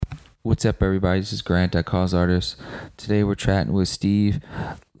What's up, everybody? This is Grant at Cause Artists. Today we're chatting with Steve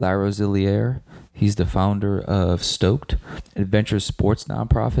Larosiliere. He's the founder of Stoked, an adventure sports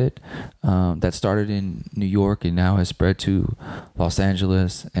nonprofit that started in New York and now has spread to Los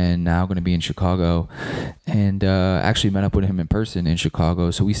Angeles and now going to be in Chicago. And actually met up with him in person in Chicago.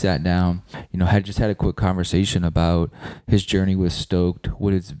 So we sat down, had a quick conversation about his journey with Stoked,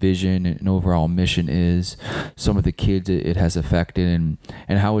 what its vision and overall mission is, some of the kids it has affected,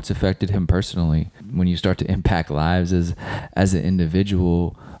 and how it's affected him personally. When you start to impact lives as an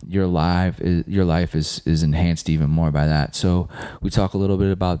individual, your life is enhanced even more by that. So we talk a little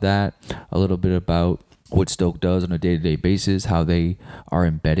bit about that, a little bit about what Stoke does on a day-to-day basis, how they are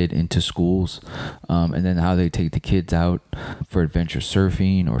embedded into schools, and then how they take the kids out for adventure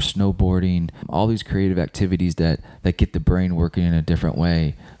surfing or snowboarding, all these creative activities that get the brain working in a different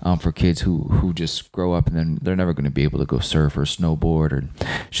way for kids who just grow up and then they're never going to be able to go surf or snowboard, or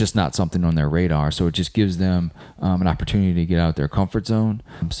it's just not something on their radar. So it just gives them an opportunity to get out their comfort zone.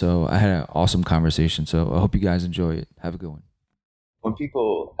 So I had an awesome conversation. So I hope you guys enjoy it. Have a good one. When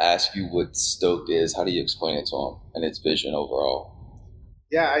people ask you what Stoked is, how do you explain it to them and its vision overall?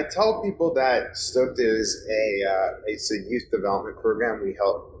 Yeah, I tell people that Stoked is it's a youth development program. We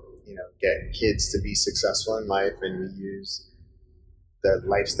help get kids to be successful in life, and we use the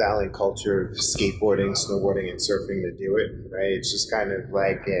lifestyle and culture of skateboarding, snowboarding, and surfing to do it. Right? It's just kind of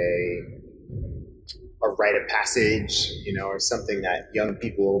like a rite of passage, or something that young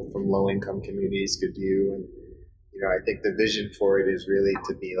people from low income communities could do. And I think the vision for it is really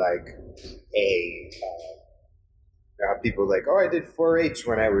to be like people like, oh, I did 4-H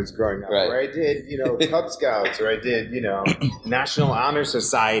when I was growing up, right. Or I did, Cub Scouts, or I did, National Honor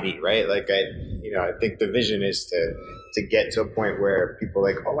Society, right? Like I think the vision is to get to a point where people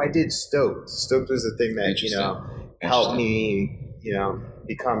are like, oh, I did Stoked. Stoked was the thing that, helped me,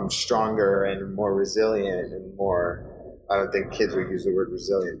 become stronger and more resilient and more, I don't think kids would use the word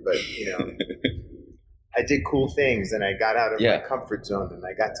resilient, but, I did cool things, and I got out of my comfort zone, and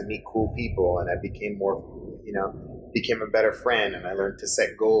I got to meet cool people, and I became became a better friend, and I learned to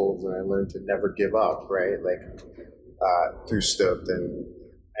set goals, and I learned to never give up, right? Like through Stoked,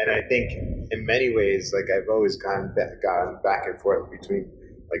 and I think in many ways, like I've always gone back and forth between,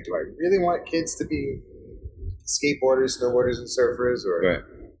 like, do I really want kids to be skateboarders, snowboarders, and surfers, or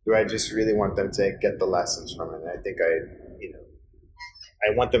do I just really want them to get the lessons from it? And I think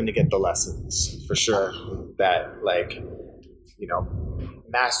I want them to get the lessons for sure, that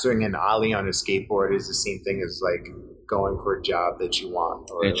mastering an ollie on a skateboard is the same thing as like going for a job that you want,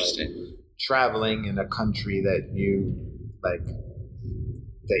 or like traveling in a country that you like,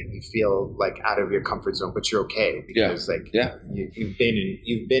 that you feel like out of your comfort zone, but you're okay because you've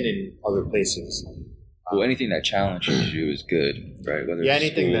been in other places. Well, anything that challenges you is good, right? Whether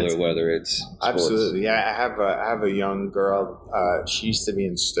it's school or whether it's sports. Absolutely. Yeah, I have a young girl. She used to be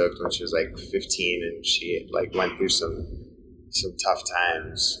in Stoked when she was like 15, and she like went through some tough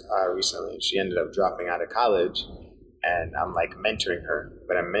times recently. She ended up dropping out of college, and I'm like mentoring her,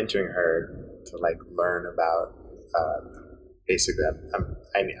 but I'm mentoring her to like learn about basically.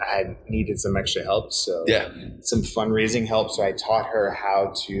 I needed some extra help, so some fundraising help. So I taught her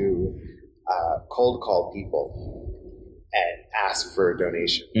how to cold call people and ask for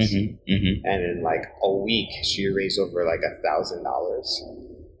donations. And in like a week, she raised over like $1,000.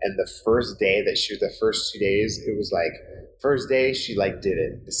 And the first 2 days, it was like, first day she like did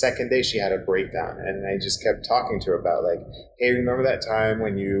it. The second day she had a breakdown, and I just kept talking to her about like, hey, remember that time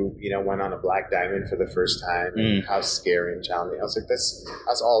when you went on a black diamond for the first time, and how scary and challenging? I was like,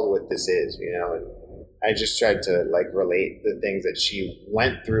 that's all what this is, and I just tried to like relate the things that she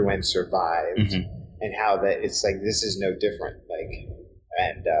went through and survived, and how that it's like, this is no different. Like,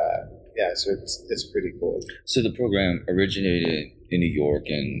 and so it's pretty cool. So the program originated in New York,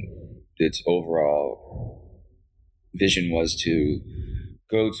 and its overall vision was to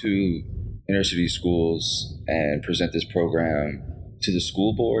go to inner city schools and present this program to the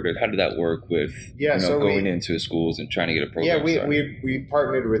school board. Or how did that work with going into schools and trying to get a program started? we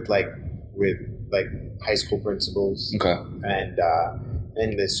partnered with high school principals.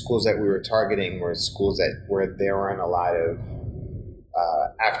 And the schools that we were targeting were schools where there weren't a lot of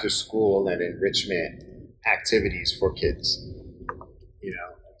after school and enrichment activities for kids,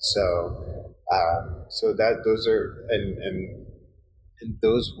 so that those are and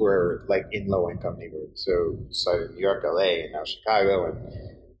those were like in low income neighborhoods. So started in New York, LA, and now Chicago,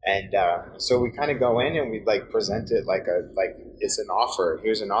 and so we kind of go in and we like present it like it's an offer.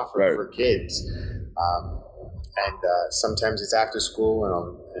 Here's an offer for kids. And sometimes it's after school,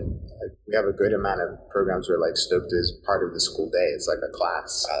 and we have a good amount of programs where like Stoked is part of the school day. It's like a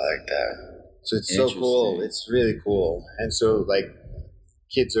class. I like that. So it's so cool. It's really cool. And so like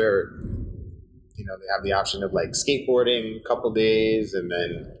kids are, they have the option of like skateboarding a couple days and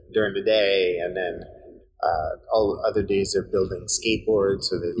then during the day, and then all other days they're building skateboards.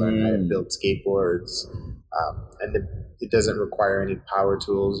 So they learn how to build skateboards. And it doesn't require any power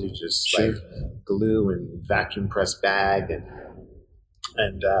tools. You just like glue and vacuum press bag.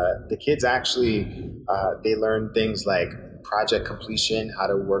 And the kids actually, they learn things like project completion, how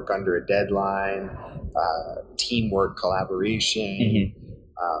to work under a deadline, teamwork, collaboration,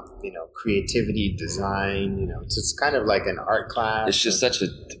 creativity, design, it's kind of like an art class. It's just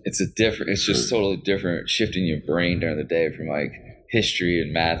it's just totally different, shifting your brain during the day from like history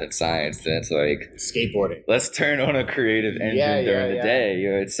and math and science. Then it's like skateboarding. Let's turn on a creative engine during the day.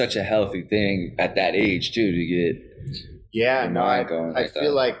 It's such a healthy thing at that age too, to get I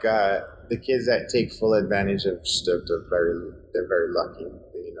feel like the kids that take full advantage of Stoked they're very lucky.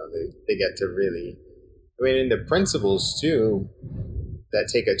 They get to really, and the principals too that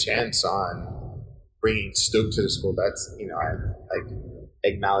take a chance on bringing Stoked to the school. That's I like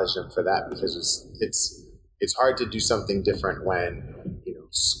acknowledge them for that, because it's hard to do something different when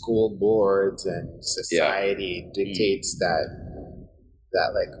school boards and society dictates that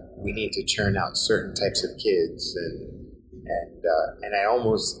like we need to churn out certain types of kids, and I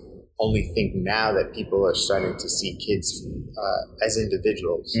almost only think now that people are starting to see kids as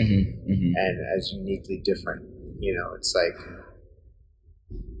individuals and as uniquely different. It's like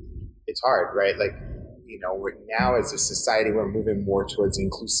it's hard, right? Like we're now as a society we're moving more towards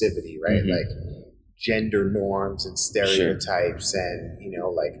inclusivity, right? Like gender norms and stereotypes and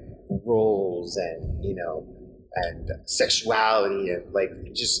like roles and and sexuality and like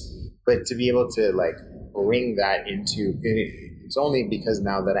but to be able to like bring that into it's only because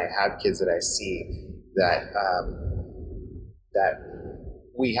now that I have kids that I see that that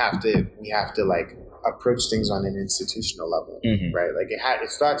we have to like approach things on an institutional level, right? Like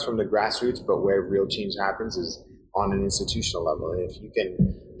it starts from the grassroots, but where real change happens is on an institutional level. And if you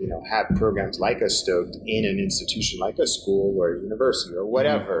can have programs like a Stoked in an institution like a school or a university or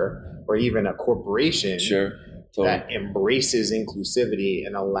whatever, or even a corporation that embraces inclusivity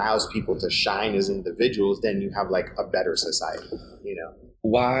and allows people to shine as individuals, then you have like a better society,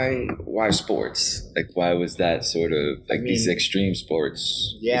 Why sports? Like, why was that sort of like these extreme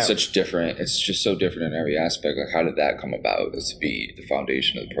sports? Yeah. It's just so different in every aspect. Like, how did that come about as to be the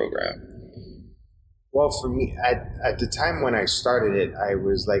foundation of the program? Well, for me, at the time when I started it, I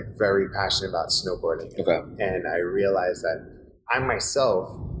was like very passionate about snowboarding. Okay. And I realized that I myself,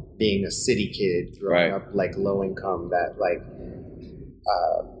 being a city kid, growing up like low income, that like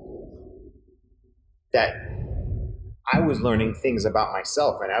that I was learning things about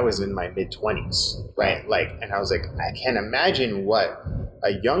myself, and I was in my mid-20s, right? Like, and I was like, I can't imagine what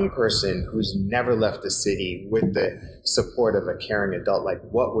a young person who's never left the city with the support of a caring adult, like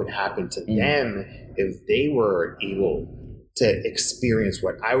what would happen to them if they were able to experience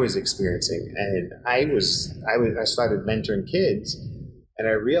what I was experiencing. And I started mentoring kids, and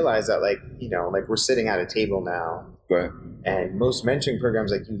I realized that like we're sitting at a table now, right? And most mentoring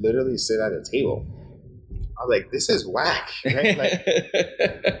programs, like you literally sit at a table. I was like, this is whack, right? Like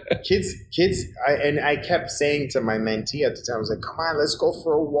kids, I kept saying to my mentee at the time, I was like, come on, let's go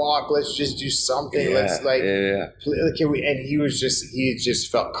for a walk. Let's just do something. Let's and he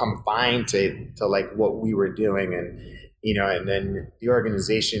just felt confined to like what we were doing. And then the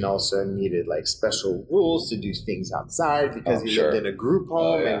organization also needed like special rules to do things outside because he lived in a group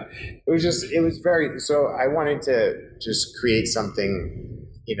home. And it was very, so I wanted to just create something,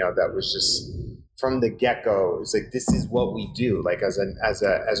 that was just, from the get-go, it's like, this is what we do. Like as an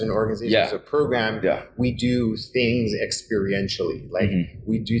organization, as a program, we do things experientially. Like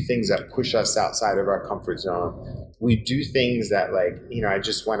we do things that push us outside of our comfort zone. We do things that like, I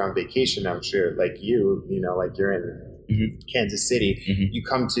just went on vacation, I'm sure, like like you're in Kansas City. You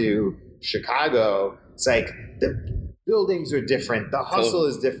come to Chicago, it's like the buildings are different. The hustle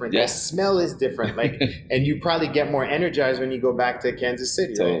is different. The smell is different. Like, and you probably get more energized when you go back to Kansas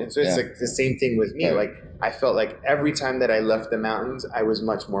City, right? And so it's like the same thing with me. Like, I felt like every time that I left the mountains, I was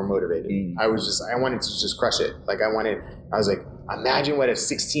much more motivated. I wanted to just crush it. Like, I was like, imagine what a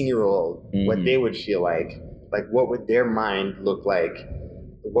 16-year-old, what they would feel like what would their mind look like?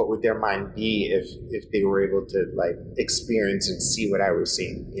 What would their mind be if they were able to like experience and see what I was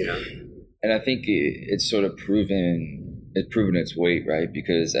seeing, And I think it's sort of proven its weight, right?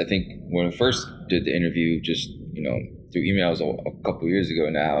 Because I think when I first did the interview, just, through emails a couple years ago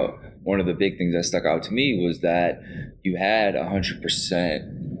now, one of the big things that stuck out to me was that you had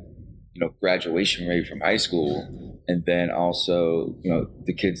 100% graduation rate from high school, and then also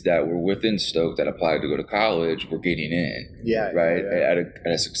the kids that were within Stoke that applied to go to college were getting in, right,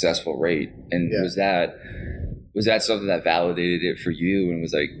 at a successful rate. And was that something that validated it for you, and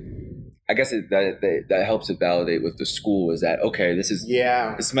was like, I guess that helps it validate with the school, is that, okay,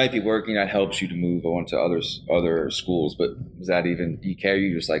 this might be working, that helps you to move on to other schools. But was that even, do you care?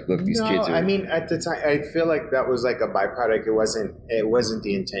 You just like, look, these kids are... I mean, at the time, I feel like that was like a byproduct. It wasn't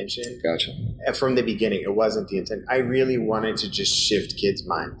the intention. Gotcha. And from the beginning, it wasn't the intent. I really wanted to just shift kids'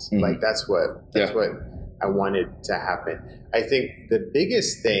 minds. Mm-hmm. Like that's what I wanted to happen. I think the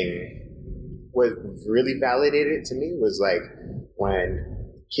biggest thing, what really validated it to me, was like when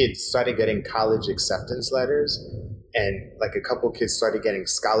kids started getting college acceptance letters, and like a couple kids started getting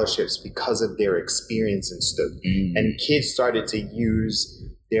scholarships because of their experience in Stoke. Mm-hmm. And kids started to use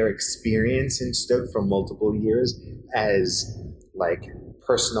their experience in Stoke for multiple years as like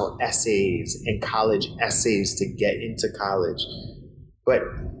personal essays and college essays to get into college. But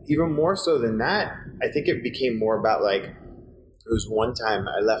even more so than that, I think it became more about like, it was one time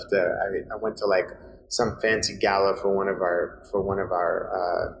I went to like some fancy gala for one of our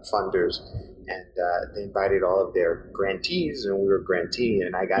funders, and they invited all of their grantees, and we were grantee,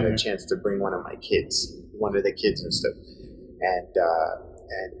 and I got a chance to bring one of the kids and stuff, and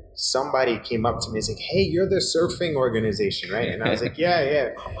somebody came up to me and said, "Hey, you're the surfing organization, right?" And I was like, yeah.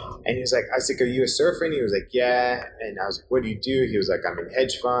 And he was like, I was like, "Are you a surfer?" And he was like, "Yeah." And I was like, "What do you do?" He was like, "I'm in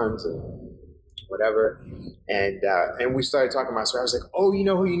hedge funds and whatever." And we started talking about surfing. I was like, "Oh, you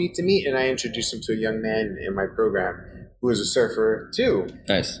know who you need to meet?" And I introduced him to a young man in my program who was a surfer too.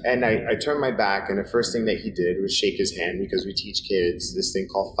 Nice. And I turned my back, and the first thing that he did was shake his hand, because we teach kids this thing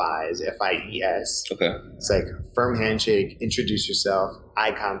called FIES, F-I-E-S. Okay. It's like firm handshake, introduce yourself,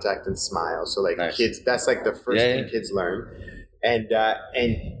 eye contact, and smile. So like kids, that's like the first thing kids learn. And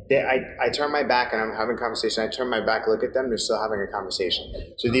I turn my back, and I'm having a conversation. I turn my back, look at them, they're still having a conversation.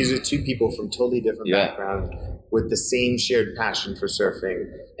 So these are two people from totally different backgrounds with the same shared passion for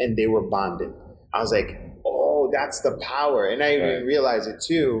surfing, and they were bonding. I was like, oh, that's the power. And I even realized it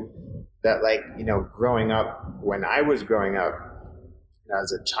too, that like, growing up, when I was growing up,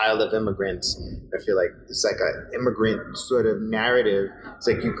 as a child of immigrants, I feel like it's like an immigrant sort of narrative. It's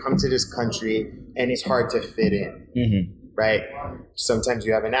like you come to this country and it's hard to fit in. Mm-hmm. Right? Sometimes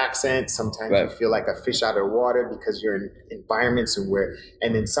you have an accent. Sometimes you feel like a fish out of water because you're in environments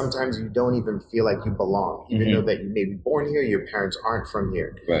and then sometimes you don't even feel like you belong, even though that you may be born here, your parents aren't from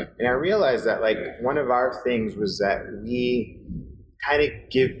here. Right. And I realized that like one of our things was that we kind of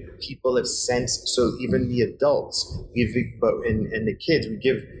give people a sense. So even the adults, and the kids, we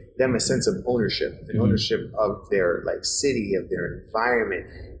give them a sense of ownership, ownership of their like city, of their environment.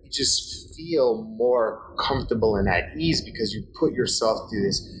 Just feel more comfortable and at ease because you put yourself through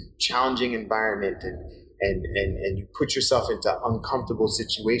this challenging environment and you put yourself into uncomfortable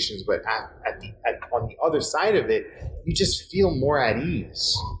situations, but on the other side of it, you just feel more at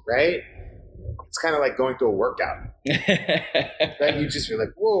ease, right? It's kind of like going through a workout. Right? You just feel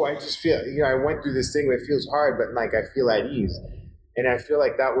like, whoa, I just feel, I went through this thing where it feels hard, but like I feel at ease. And I feel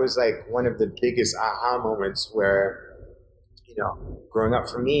like that was like one of the biggest aha moments where, growing up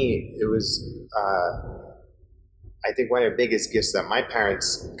for me, it was, I think one of the biggest gifts that my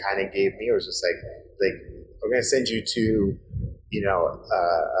parents kind of gave me was just like, we're going to send you to,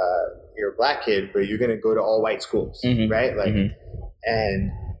 you're a black kid, but you're going to go to all white schools, right? Like,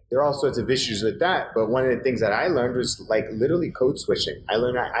 and there are all sorts of issues with that. But one of the things that I learned was like literally code switching. I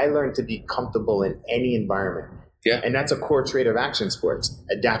learned to be comfortable in any environment. Yeah. And that's a core trait of action sports,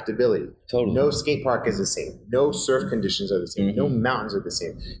 adaptability. Totally. No skate park is the same. No surf conditions are the same. No mountains are the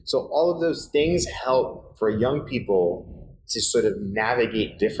same. So all of those things help for young people to sort of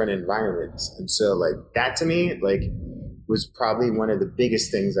navigate different environments. And so like that to me, like was probably one of the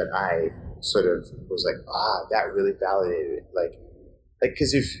biggest things that I sort of was like, that really validated it. Like,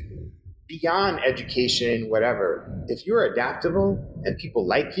 cause if beyond education, whatever, if you're adaptable and people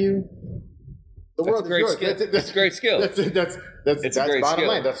like you, the world is yours. That's a great skill. That's bottom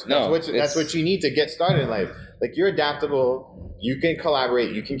line. That's what you need to get started in life. Like you're adaptable. You can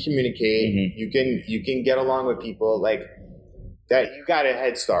collaborate. You can communicate. You can get along with people. Like that, you got a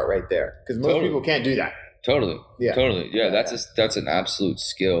head start right there. Because most people can't do that. Totally. Yeah. That's an absolute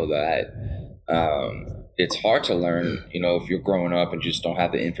skill that it's hard to learn. If you're growing up and just don't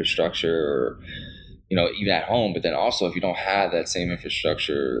have the infrastructure, or even at home. But then also if you don't have that same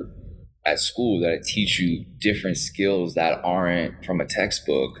infrastructure at school that teach you different skills that aren't from a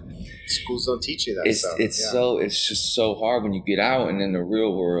textbook. Schools don't teach you that. It's just so hard when you get out and then the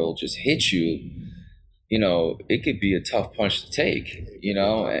real world just hits you. it could be a tough punch to take, and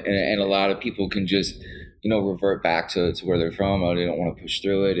a lot of people can just, revert back to where they're from, or they don't want to push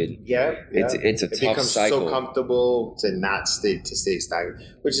through it. And it's a it tough becomes cycle. so comfortable to not stay stagnant,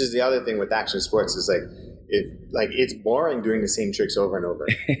 which is the other thing with action sports is it's boring doing the same tricks over and over.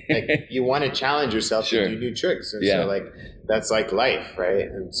 Like you want to challenge yourself to do new tricks, and so that's like life, right?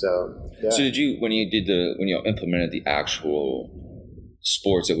 And so So did you when you implemented the actual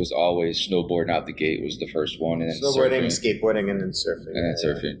sports, it was always snowboarding out the gate was the first one, and then snowboarding, surfing, skateboarding, and then surfing. and then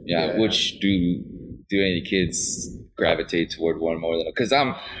surfing. Yeah. Which do any kids gravitate toward one more than? Because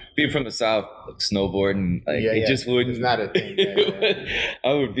I'm being from the South, snowboarding, it just wouldn't. It's not a thing.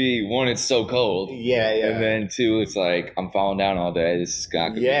 I would be one. It's so cold. Yeah. And then two, it's like I'm falling down all day. This is not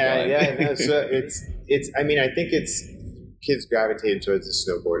gonna be fun. No, so it's. I mean, I think it's kids gravitated towards the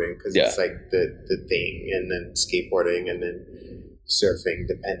snowboarding because it's like the thing, and then skateboarding, and then surfing.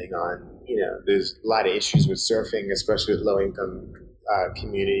 Depending on there's a lot of issues with surfing, especially with low income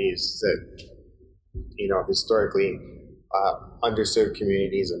communities that historically underserved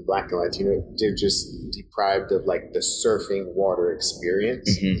communities and Black and Latino, they're just deprived of like the surfing water experience.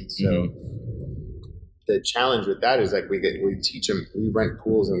 So the challenge with that is like we teach them, we rent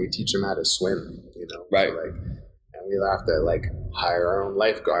pools and we teach them how to swim, right? So and we'll have to like hire our own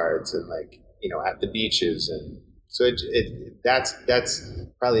lifeguards and at the beaches, and so that's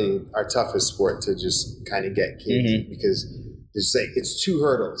probably our toughest sport to just kind of get kids because it's 2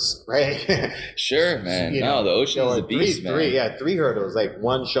 hurdles, right? Sure, man. The ocean is a beast, man. 3 hurdles. Like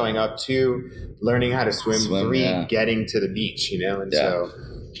 1, showing up; 2, learning how to swim; 3, getting to the beach. And so,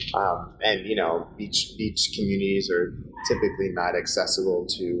 beach communities are typically not accessible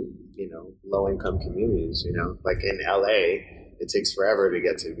to low income communities. Like in LA, it takes forever to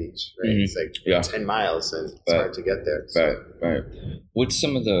get to the beach, right? It's like 10 miles, and it's hard to get there. So. Right. What's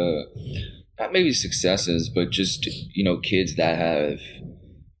some of the not maybe successes, but just, kids that have,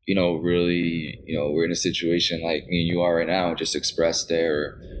 really, we're in a situation like me and you are right now, just express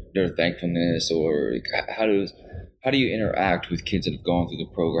their thankfulness, or how do you interact with kids that have gone through the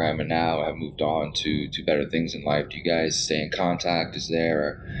program and now have moved on to better things in life? Do you guys stay in contact? Is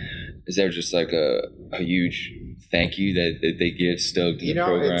there just like a huge thank you that they give Stoked to the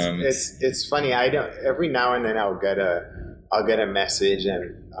program? It's funny. Every now and then I'll get a message,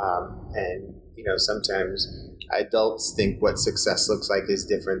 and sometimes adults think what success looks like is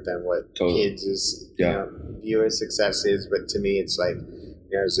different than what kids view as success is. But to me, it's like,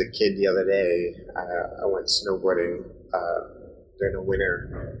 as a kid the other day, I went snowboarding during the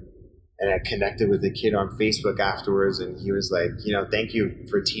winter, and I connected with a kid on Facebook afterwards, and he was like, thank you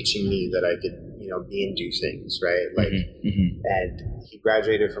for teaching me that I could, be and do things, right? Like, and he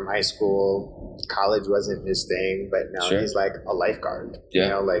graduated from high school. College wasn't his thing, but now he's like a lifeguard,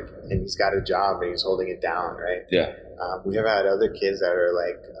 and he's got a job and he's holding it down, right? Yeah. We have had other kids that are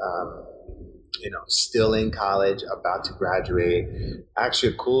like, still in college, about to graduate.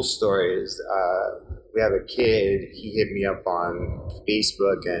 Actually, a cool story is we have a kid. He hit me up on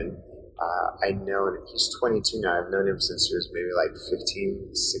Facebook, and he's 22 now. I've known him since he was maybe like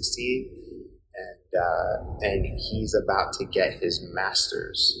 15, 16. And he's about to get his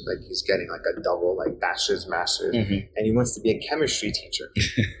master's. Like, he's getting like a double, like bachelor's, master's, and he wants to be a chemistry teacher.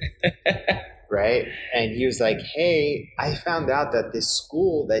 Right? And he was like, hey, I found out that this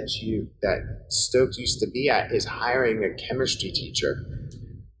school that Stoked used to be at is hiring a chemistry teacher.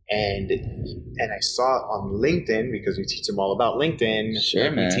 And I saw it on LinkedIn, because we teach them all about LinkedIn.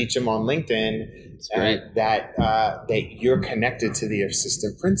 Sure, man. We teach them on LinkedIn that you're connected to the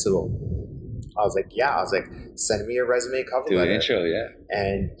assistant principal. I was like, send me a resume cover letter. Do an intro, yeah.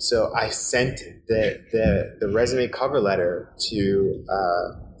 And so I sent the resume cover letter to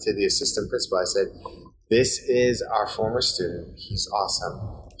the assistant principal. I said, this is our former student. He's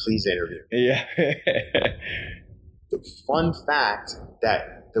awesome. Please interview. Yeah. The fun fact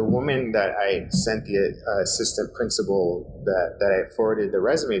that the woman that I sent the assistant principal that I forwarded the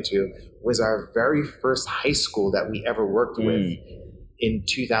resume to was our very first high school that we ever worked with in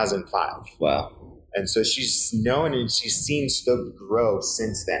 2005. Wow. And so she's known and she's seen Stoked grow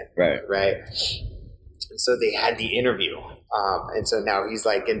since then. Right. And so they had the interview. And so now he's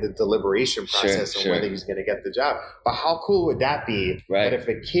like in the deliberation process of whether he's going to get the job. But how cool would that be? That if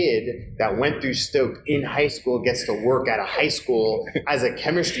a kid that went through Stoked in high school gets to work at a high school as a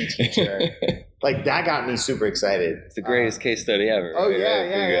chemistry teacher? Like, that got me super excited. It's the greatest case study ever. Oh,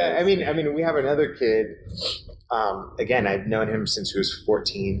 yeah. I mean, we have another kid. Again, I've known him since he was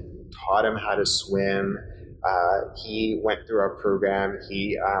 14. Taught him how to swim. He went through our program.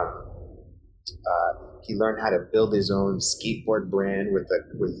 He learned how to build his own skateboard brand with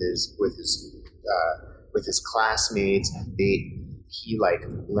his with his classmates. He like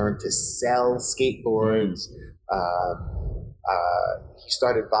learned to sell skateboards. He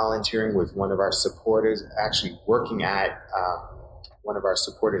started volunteering with one of our supporters, actually working at one of our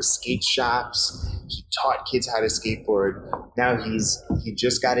supporters' skate shops. He taught kids how to skateboard. Now he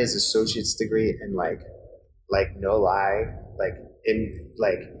just got his associate's degree, and like no lie,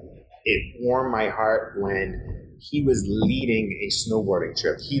 it warmed my heart when he was leading a snowboarding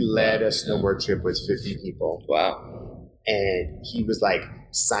trip. He led a snowboard trip with 50 people. Wow. And he was like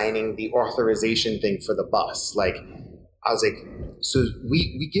signing the authorization thing for the bus. Like, I was like, so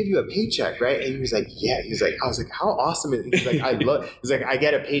we give you a paycheck, right? And he was like, yeah. He was like, I was like, how awesome is it? He's like, he's like, I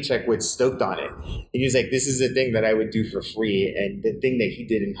get a paycheck with Stoked on it. And he was like, this is a thing that I would do for free. And the thing that he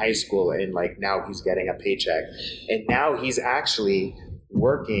did in high school, and like now he's getting a paycheck. And now he's actually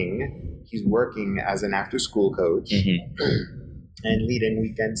working as an after school coach and leading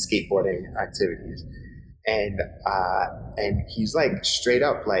weekend skateboarding activities. And he's like straight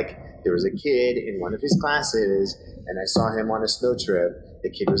up, like, there was a kid in one of his classes and I saw him on a snow trip.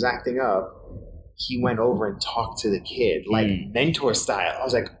 The kid was acting up. He went over and talked to the kid, like mentor style. I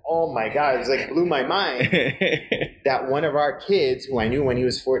was like, oh my God, it's like blew my mind that one of our kids, who I knew when he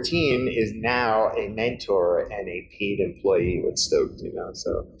was 14, is now a mentor and a paid employee with Stoked, you know?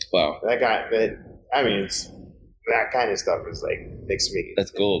 So wow, that kind of stuff is like, makes me.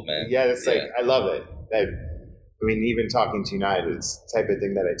 That's gold, man. Yeah, that's like, I love it. I mean, even talking to you now, it's the type of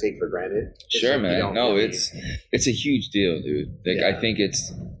thing that I take for granted. Sure, man. No, it's a huge deal, dude. Like, I think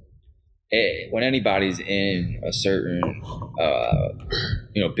it's, when anybody's in a certain,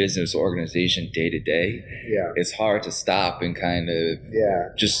 business organization day to day, it's hard to stop and kind of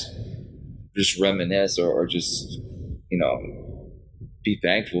just reminisce or just, be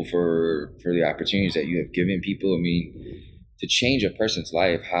thankful for the opportunities that you have given people. I mean, to change a person's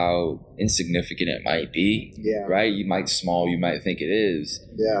life, how insignificant it might be, right? You might think it is.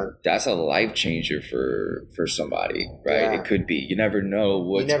 Yeah, that's a life changer for somebody, right? Yeah. It could be. You never know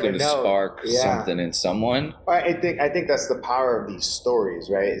what's going to spark something in someone. I think that's the power of these stories,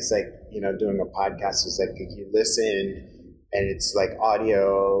 right? It's like, doing a podcast is like you listen and it's like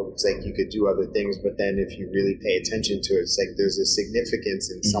audio. It's like you could do other things, but then if you really pay attention to it, it's like there's a significance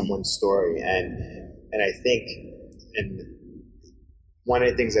in someone's story, and I think one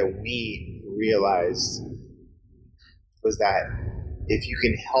of the things that we realized was that if you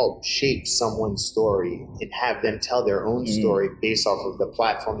can help shape someone's story and have them tell their own story based off of the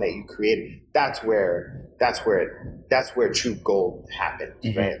platform that you created, that's where true gold happens,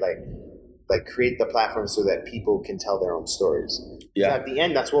 right? Like create the platform so that people can tell their own stories. Yeah. So at the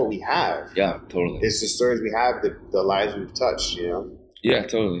end, that's what we have. Yeah, totally. It's the stories we have, the lives we've touched, Yeah,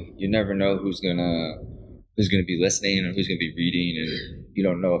 totally. You never know who's gonna be listening or who's gonna be reading, and you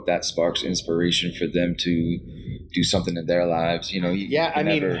don't know if that sparks inspiration for them to do something in their lives. I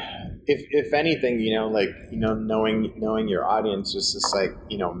mean, if anything, knowing your audience is just like,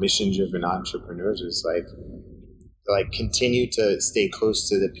 mission-driven entrepreneurs is like continue to stay close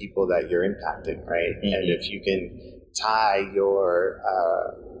to the people that you're impacting, right? Mm-hmm. And if you can tie your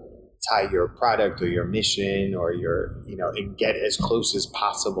product or your mission or and get as close as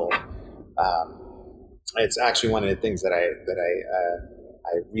possible. It's actually one of the things that I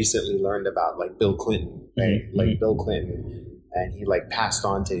recently learned about, like Bill Clinton, right? Mm-hmm. Like Bill Clinton, and he like passed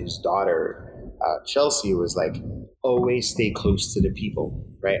on to his daughter, Chelsea, was like, always stay close to the people,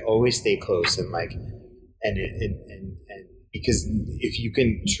 right? Always stay close, and like, and because if you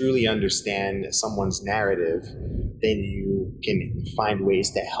can truly understand someone's narrative, then you can find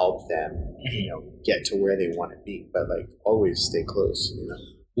ways to help them, get to where they want to be. But like, always stay close,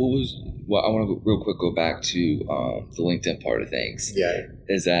 I want to real quick go back to the LinkedIn part of things. Yeah,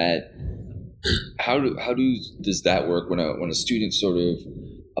 is that how does that work when a student sort of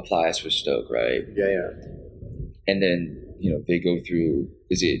applies for Stoke, right? Yeah. And then they go through.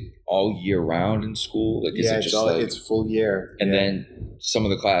 Is it all year round in school? Like, is it just it's full year. And then some of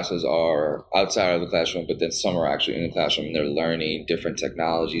the classes are outside of the classroom, but then some are actually in the classroom, and they're learning different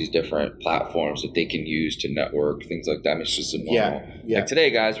technologies, different platforms that they can use to network, things like that. It's just a normal. Yeah. Like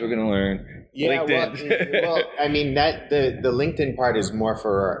today, guys, we're gonna learn LinkedIn. Well, I mean that the LinkedIn part is more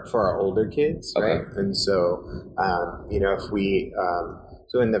for our older kids, right? Okay. And so, if we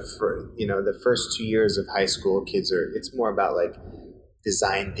so in the first 2 years of high school, it's more about like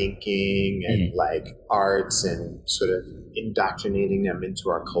design thinking and like arts and sort of indoctrinating them into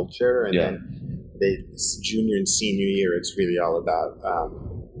our culture. And then the junior and senior year, it's really all about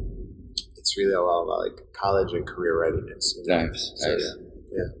like college and career readiness. Nice.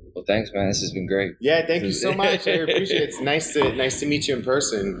 Yeah. Well, thanks, man. This has been great. Yeah, thank you so much. I appreciate it. It's nice to meet you in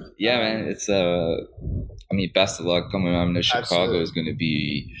person. Yeah, man. It's I mean, best of luck coming on to Chicago. Absolutely. Is going to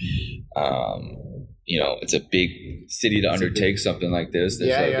be, it's a big city to undertake something like this.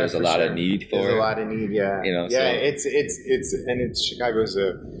 There's a lot of need for it. There's a lot of need, yeah. Chicago's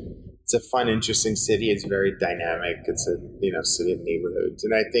it's a fun, interesting city. It's very dynamic. It's a city of neighborhoods,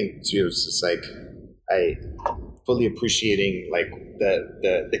 and I think too, it's just like I fully appreciating like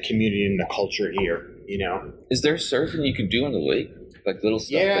the community and the culture here. Is there surfing you can do on the lake? Like little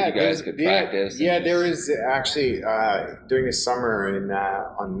stuff that you guys could practice? Yeah, there is actually during the summer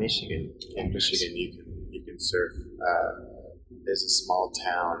on Michigan. In Michigan, you can surf. There's a small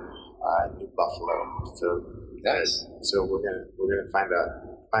town, New Buffalo. So nice. So we're gonna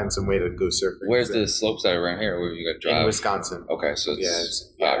find some way to go surfing. Where's the slopes that are around here? Where you got to drive? In Wisconsin. Okay, so it's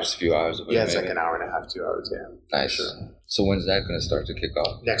just a few hours away. Yeah, it's like an hour and a half, 2 hours. Yeah. Nice. Sure. So when's that going to start to kick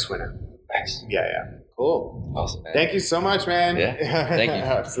off? Next winter. Nice. Yeah. Cool. Awesome, man. Thank you so much, man. Yeah. Thank you.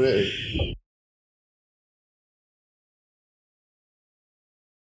 Absolutely.